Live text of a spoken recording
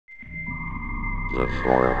The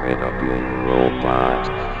formidable robot.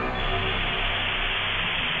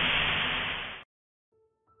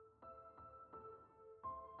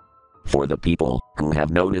 For the people who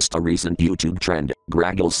have noticed a recent YouTube trend,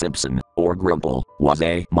 Graggle Simpson, or Grumple, was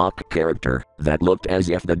a mock character that looked as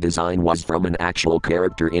if the design was from an actual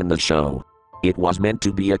character in the show. It was meant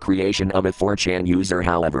to be a creation of a 4chan user,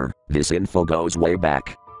 however, this info goes way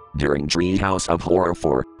back. During Treehouse of Horror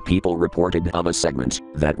 4, people reported of a segment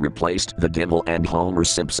that replaced the Devil and Homer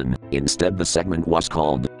Simpson. Instead, the segment was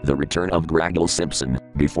called The Return of Graggle Simpson.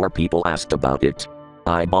 Before people asked about it,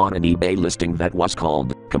 I bought an eBay listing that was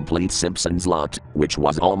called Complete Simpsons Lot, which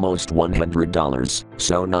was almost $100,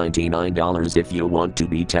 so $99 if you want to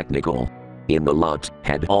be technical. In the lot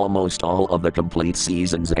had almost all of the complete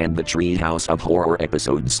seasons and the Treehouse of Horror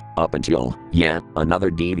episodes, up until,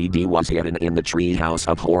 another DVD was hidden in the Treehouse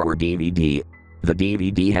of Horror DVD. The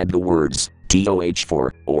DVD had the words,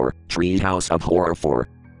 TOH4, or Treehouse of Horror 4.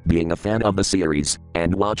 Being a fan of the series,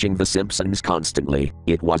 and watching The Simpsons constantly,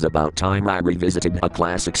 it was about time I revisited a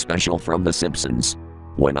classic special from The Simpsons.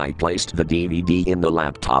 When I placed the DVD in the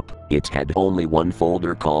laptop, it had only one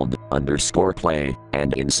folder called _play,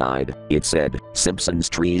 and inside, it said, Simpsons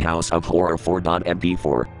Treehouse of Horror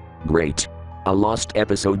 4.mp4. Great. A lost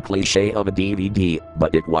episode cliche of a DVD,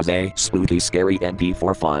 but it was a spooky scary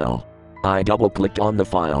mp4 file. I double-clicked on the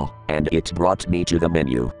file, and it brought me to the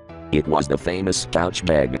menu. It was the famous couch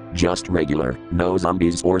bag, just regular, no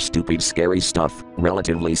zombies or stupid scary stuff,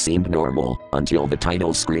 relatively seemed normal, until the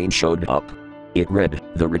title screen showed up. It read,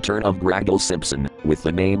 The Return of Graggle Simpson, with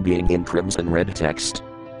the name being in crimson red text.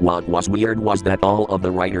 What was weird was that all of the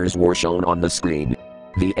writers were shown on the screen.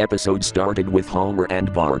 The episode started with Homer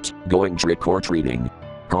and Bart going trick-or-treating.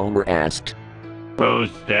 Homer asked, Who's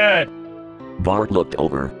that? Bart looked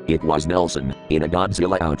over. It was Nelson, in a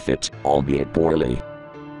Godzilla outfit, albeit poorly.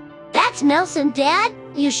 That's Nelson, Dad.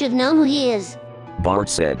 You should know who he is. Bart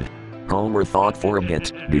said. Homer thought for a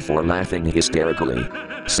bit, before laughing hysterically.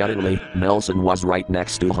 Suddenly, Nelson was right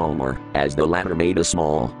next to Homer, as the latter made a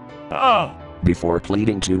small before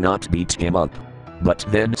pleading to not beat him up. But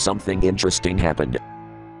then something interesting happened.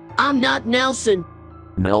 I'm not Nelson,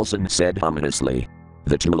 Nelson said ominously.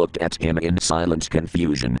 The two looked at him in silent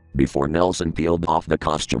confusion, before Nelson peeled off the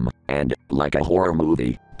costume, and, like a horror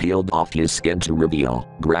movie, peeled off his skin to reveal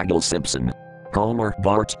Graggle Simpson. Homer,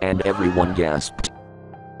 Bart, and everyone gasped.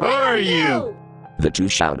 Who are you? The two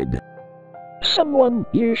shouted. Someone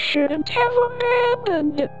you shouldn't have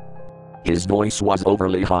abandoned. His voice was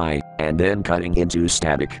overly high, and then cutting into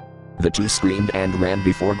static. The two screamed and ran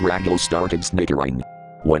before Graggle started snickering.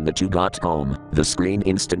 When the two got home, the screen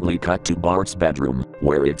instantly cut to Bart's bedroom,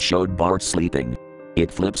 where it showed Bart sleeping.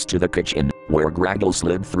 It flips to the kitchen, where Graggle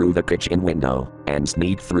slid through the kitchen window, and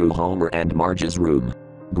sneaked through Homer and Marge's room.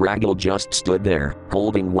 Graggle just stood there,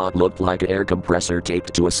 holding what looked like an air compressor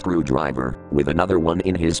taped to a screwdriver, with another one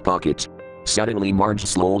in his pocket. Suddenly Marge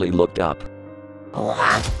slowly looked up.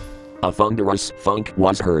 A thunderous thunk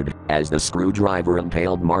was heard, as the screwdriver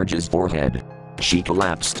impaled Marge's forehead. She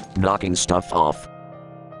collapsed, knocking stuff off.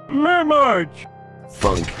 Marge!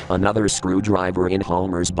 Thunk, another screwdriver in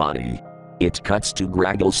Homer's body. It cuts to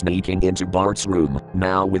Graggle sneaking into Bart's room,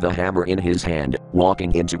 now with a hammer in his hand,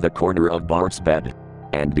 walking into the corner of Bart's bed.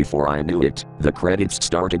 And before I knew it, the credits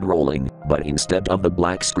started rolling, but instead of the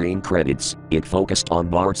black screen credits, it focused on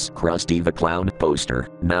Bart's Krusty the Clown poster,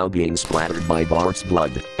 now being splattered by Bart's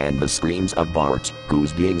blood, and the screams of Bart,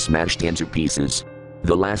 who's being smashed into pieces.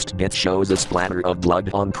 The last bit shows a splatter of blood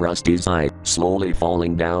on Krusty's eye, slowly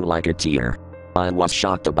falling down like a tear. I was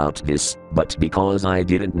shocked about this, but because I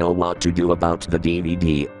didn't know what to do about the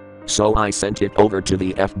DVD, so I sent it over to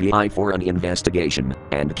the FBI for an investigation,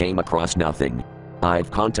 and came across nothing.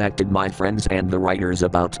 I've contacted my friends and the writers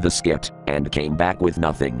about the skit, and came back with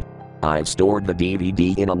nothing. I've stored the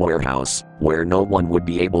DVD in a warehouse, where no one would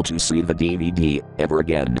be able to see the DVD, ever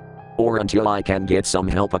again. Or until I can get some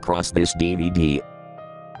help across this DVD.